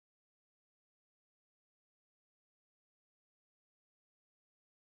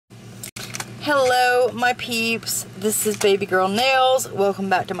Hello my peeps, this is Baby Girl Nails. Welcome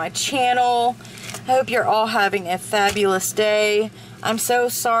back to my channel. I hope you're all having a fabulous day. I'm so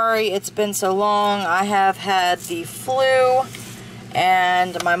sorry it's been so long. I have had the flu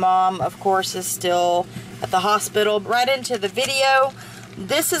and my mom of course is still at the hospital. Right into the video.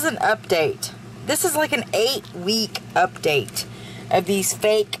 This is an update. This is like an 8-week update of these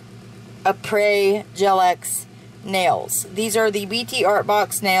fake Apres Gel X nails. These are the BT Art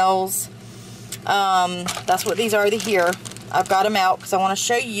Box nails. That's what these are here. I've got them out because I want to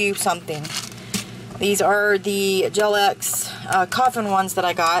show you something. These are the Gel X coffin ones that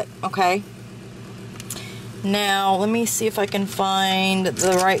I got. Okay. Now, let me see if I can find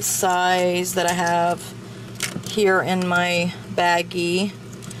the right size that I have here in my baggie.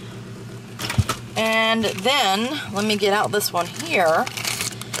 And then, let me get out this one here.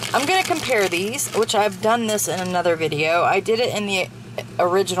 I'm going to compare these, which I've done this in another video. I did it in the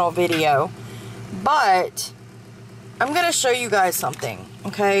original video. But I'm going to show you guys something,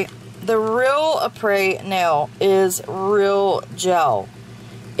 okay? The real Apres nail is real gel.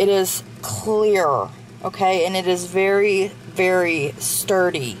 It is clear, okay? And it is very, very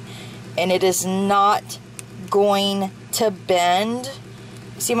sturdy. And it is not going to bend.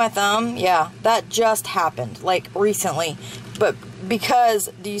 See my thumb? Yeah, that just happened, like recently. But because,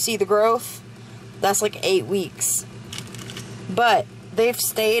 do you see the growth? That's like 8 weeks. But they've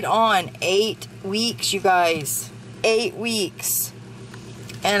stayed on 8 weeks, you guys. 8 weeks.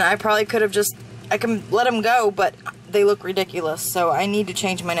 And I probably could have just, I can let them go, but they look ridiculous. So I need to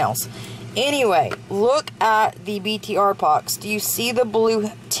change my nails. Anyway, look at the BT Art Box. Do you see the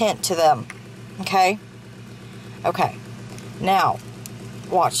blue tint to them? Okay? Okay. Now,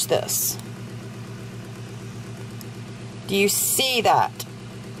 watch this. Do you see that?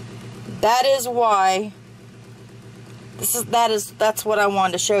 That is why that's what I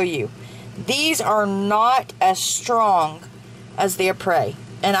wanted to show you. These are not as strong as the Apres.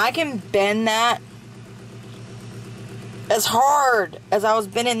 And I can bend that as hard as I was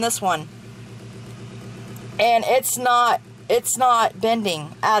bending this one. And it's not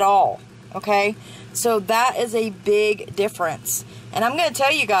bending at all. Okay? So that is a big difference. And I'm going to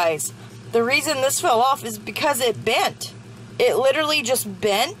tell you guys, the reason this fell off is because it bent. It literally just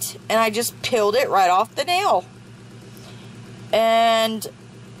bent, and I just peeled it right off the nail. And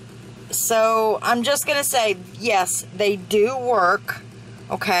so I'm just going to say, yes, they do work,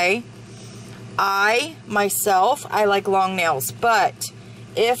 okay? Myself, I like long nails, but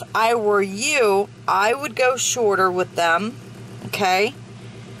if I were you, I would go shorter with them, okay?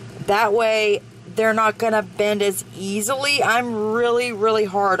 That way, they're not going to bend as easily. I'm really, really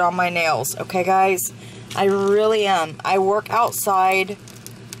hard on my nails, okay, guys? I really am. I work outside.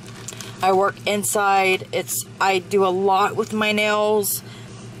 I work inside. I do a lot with my nails.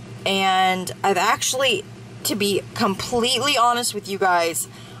 And I've actually, to be completely honest with you guys,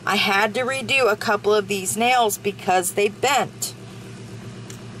 I had to redo a couple of these nails because they bent.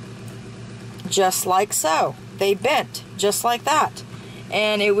 Just like so. They bent. Just like that.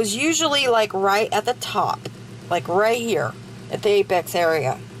 And it was usually like right at the top. Like right here. At the apex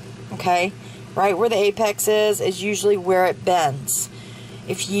area. Okay? Right where the apex is usually where it bends.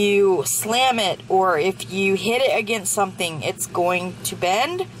 If you slam it or if you hit it against something, it's going to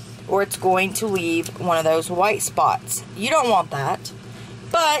bend or it's going to leave one of those white spots. You don't want that.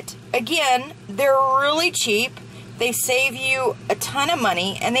 But, again, they're really cheap. They save you a ton of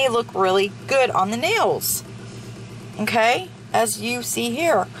money and they look really good on the nails. Okay? As you see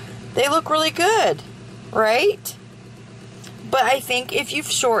here. They look really good. Right? But I think if you've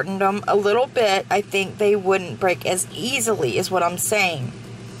shortened them a little bit, I think they wouldn't break as easily, is what I'm saying.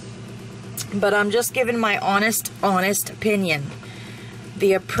 But I'm just giving my honest opinion.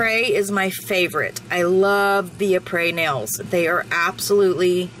 The Apres is my favorite. I love the Apres nails. They are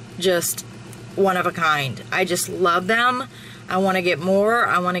absolutely just one of a kind. I just love them. I want to get more.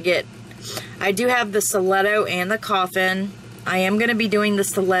 I do have the stiletto and the coffin. I am going to be doing the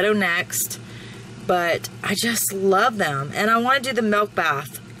stiletto next. But I just love them. And I want to do the milk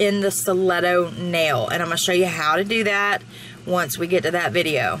bath in the stiletto nail. And I'm going to show you how to do that once we get to that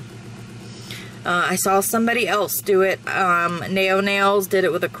video. I saw somebody else do it. Neo Nails did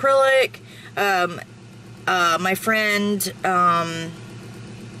it with acrylic. My friend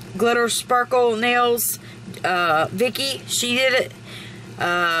Glitter Sparkle Nails, Vicky, she did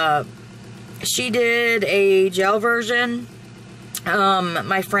it. She did a gel version.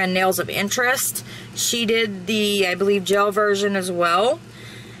 My friend Nails of Interest, she did the, I believe, gel version as well.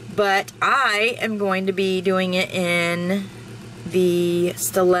 But I am going to be doing it in the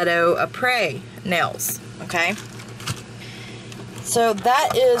Stiletto Apres nails. Okay? So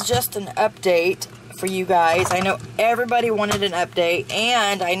that is just an update for you guys. I know everybody wanted an update,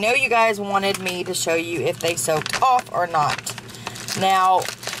 and I know you guys wanted me to show you if they soaked off or not. Now,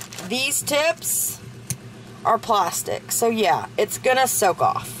 these tips are plastic, so yeah, it's gonna soak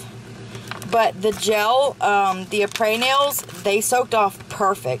off. But the gel, the Apres nails, they soaked off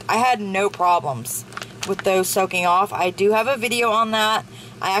perfect. I had no problems with those soaking off. I do have a video on that.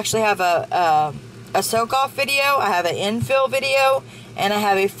 I actually have a soak off video, I have an infill video, and I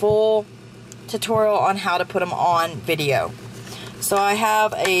have a full tutorial on how to put them on video. So I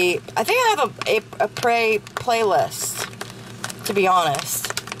have I think I have a Apres playlist, to be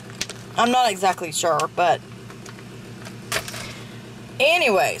honest. I'm not exactly sure, but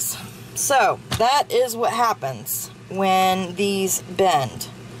anyways, so that is what happens when these bend.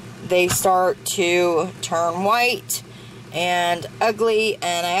 They start to turn white and ugly,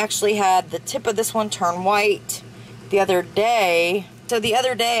 and I actually had the tip of this one turn white the other day. So the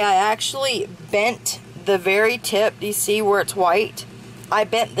other day I actually bent the very tip. Do you see where it's white? I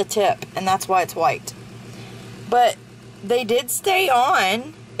bent the tip, and that's why it's white. But they did stay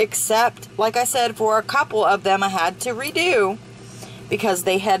on, except, like I said, for a couple of them I had to redo because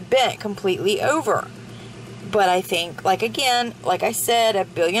they had bent completely over. But I think, like again, like I said a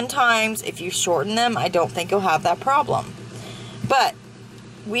billion times, if you shorten them, I don't think you'll have that problem. But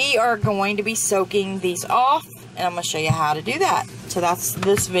we are going to be soaking these off, and I'm going to show you how to do that. So that's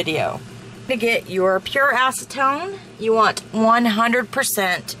this video. To get your pure acetone, you want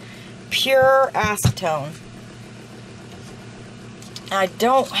 100% pure acetone. I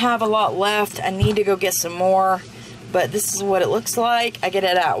don't have a lot left. I need to go get some more, but this is what it looks like. I get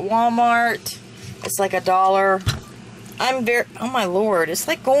it at Walmart. It's like $1. Oh my lord, it's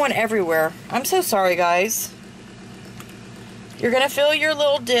like going everywhere. I'm so sorry, guys. You're gonna fill your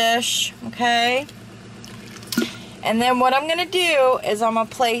little dish, okay? And then what I'm gonna do is I'm gonna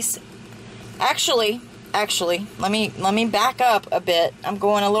place, actually, let me back up a bit. I'm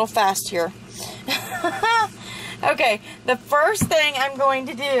going a little fast here. Okay, the first thing I'm going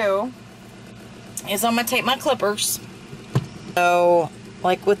to do is I'm gonna take my clippers. So,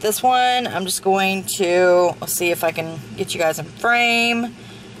 like with this one, I'm just going to, let's see if I can get you guys in frame.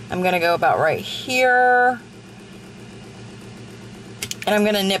 I'm gonna go about right here. And I'm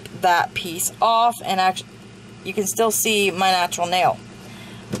gonna nip that piece off, and actually, you can still see my natural nail.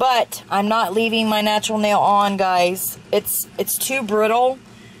 But I'm not leaving my natural nail on, guys. It's too brittle.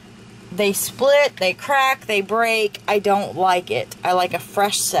 They split, they crack, they break. I don't like it. I like a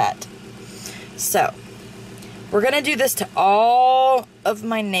fresh set. So, we're gonna do this to all of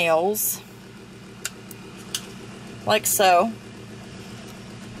my nails. Like so.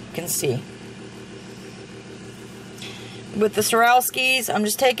 You can see. With the Swarovskis, I'm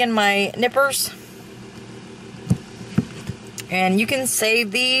just taking my nippers. And you can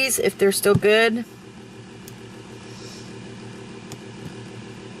save these if they're still good.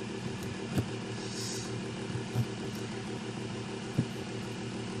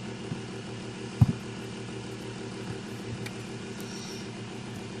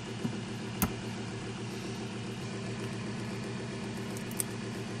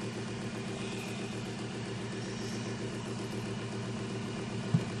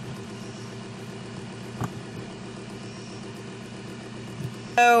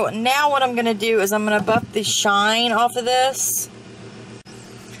 So now what I'm going to do is I'm going to buff the shine off of this.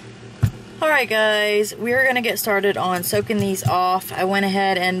 Alright guys, we're going to get started on soaking these off. I went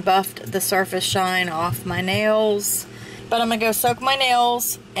ahead and buffed the surface shine off my nails. But I'm going to go soak my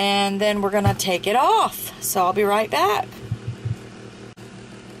nails, and then we're going to take it off. So I'll be right back.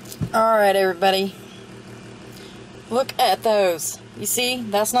 Alright everybody. Look at those. You see?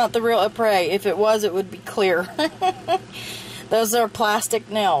 That's not the real Apres. If it was, it would be clear. Those are plastic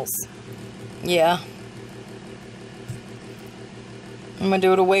nails. Yeah. I'm going to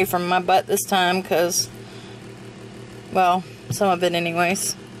do it away from my butt this time because, well, some of it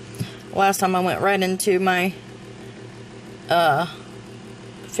anyways. Last time I went right into my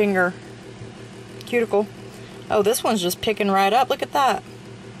finger cuticle. Oh, this one's just picking right up. Look at that.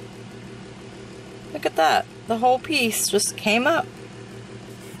 Look at that. The whole piece just came up.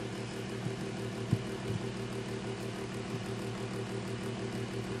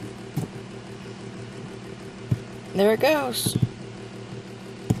 There it goes.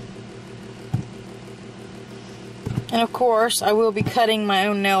 And of course, I will be cutting my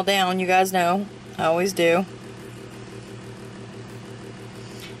own nail down. You guys know, I always do.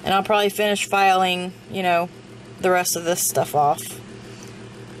 And I'll probably finish filing, you know, the rest of this stuff off.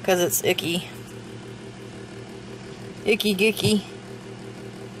 Because it's icky. Icky gicky.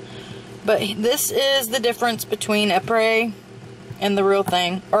 But this is the difference between Apres and the real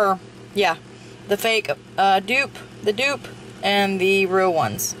thing. Or, yeah, the fake dupe, the dupe, and the real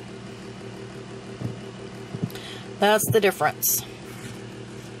ones. That's the difference.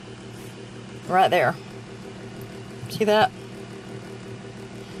 Right there. See that?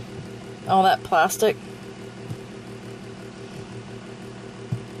 All that plastic.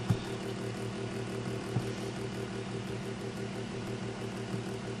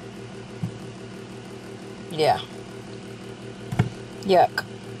 Yeah. Yuck.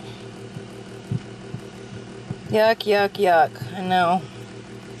 Yuck, yuck, yuck. I know.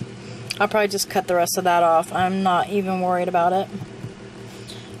 I'll probably just cut the rest of that off. I'm not even worried about it.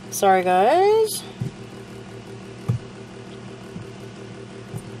 Sorry, guys.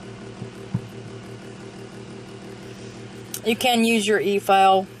 You can use your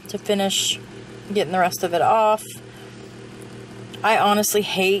e-file to finish getting the rest of it off. I honestly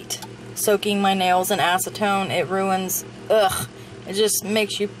hate soaking my nails in acetone. It ruins, ugh, it just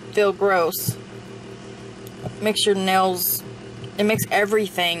makes you feel gross. It makes your nails, it makes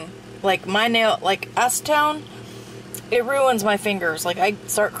everything, like my nail, like acetone, it ruins my fingers. Like I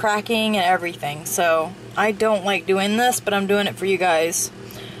start cracking and everything. So I don't like doing this, but I'm doing it for you guys.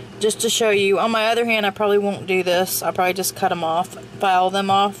 Just to show you. On my other hand, I probably won't do this. I'll probably just cut them off, file them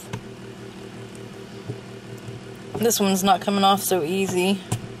off. This one's not coming off so easy.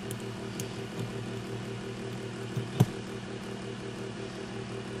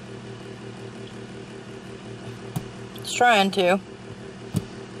 It's trying to.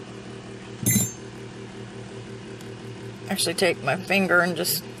 Actually take my finger and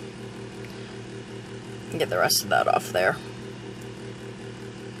just get the rest of that off there.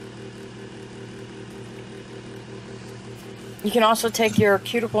 You can also take your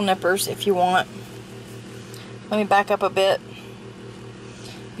cuticle nippers if you want. Let me back up a bit.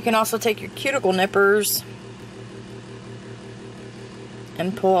 You can also take your cuticle nippers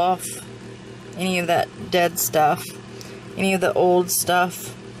and pull off any of that dead stuff, any of the old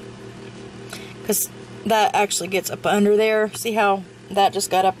stuff, because that actually gets up under there. See how that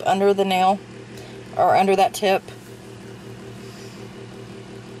just got up under the nail, or under that tip?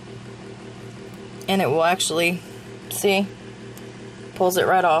 And it will actually, see, pulls it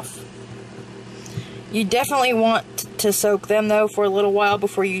right off. You definitely want to soak them though for a little while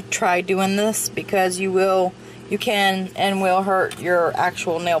before you try doing this, because you can and will hurt your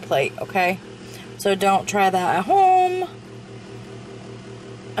actual nail plate, okay? So don't try that at home.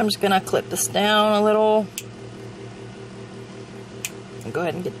 I'm just gonna clip this down a little. And go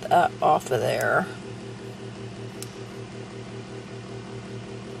ahead and get that off of there.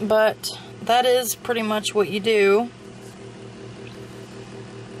 But that is pretty much what you do.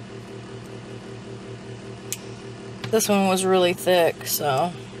 This one was really thick,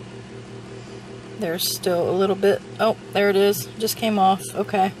 so there's still a little bit. Oh, there it is. Just came off.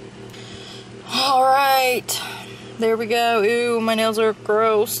 Okay. Alright. There we go. Ooh, my nails are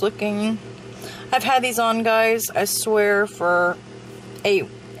gross looking. I've had these on, guys, I swear, for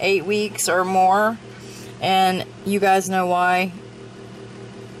eight weeks or more. And you guys know why.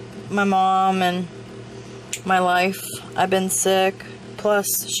 My mom and my life. I've been sick.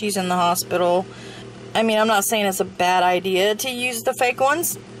 Plus, she's in the hospital. I mean, I'm not saying it's a bad idea to use the fake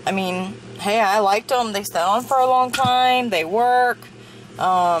ones. I mean, hey, I liked them. They stay on for a long time. They work.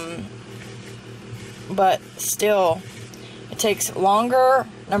 But still, it takes longer,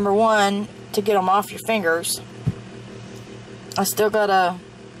 number one, to get them off your fingers. I still gotta,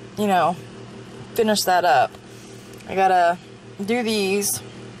 you know, finish that up. I gotta do these,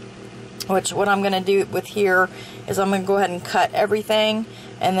 which what I'm gonna do with here is I'm gonna go ahead and cut everything,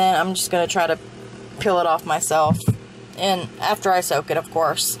 and then I'm just gonna try to peel it off myself, and after I soak it, of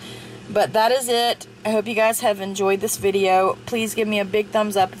course. But that is it. I hope you guys have enjoyed this video. Please give me a big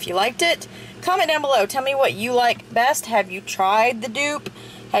thumbs up if you liked it. Comment down below. Tell me what you like best. Have you tried the dupe?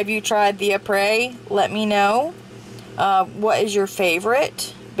 Have you tried the Apres? Let me know. What is your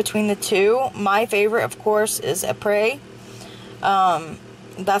favorite between the two? My favorite, of course, is Apres.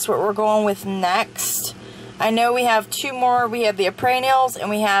 That's what we're going with next. I know we have two more. We have the Apres nails, and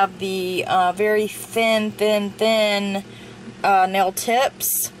we have the very thin nail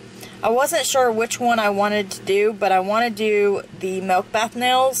tips. I wasn't sure which one I wanted to do, but I want to do the milk bath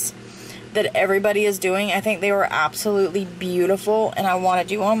nails that everybody is doing. I think they were absolutely beautiful, and I want to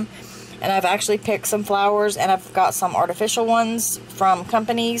do them. And I've actually picked some flowers, and I've got some artificial ones from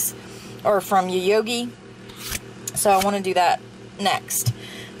companies, or from Yogi. So I want to do that next.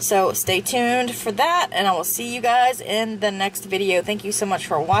 So stay tuned for that, and I will see you guys in the next video. Thank you so much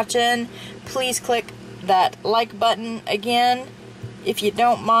for watching. Please click that like button again. If you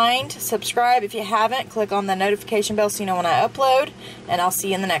don't mind, subscribe. If you haven't, click on the notification bell so you know when I upload. And I'll see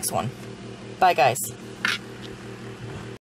you in the next one. Bye, guys.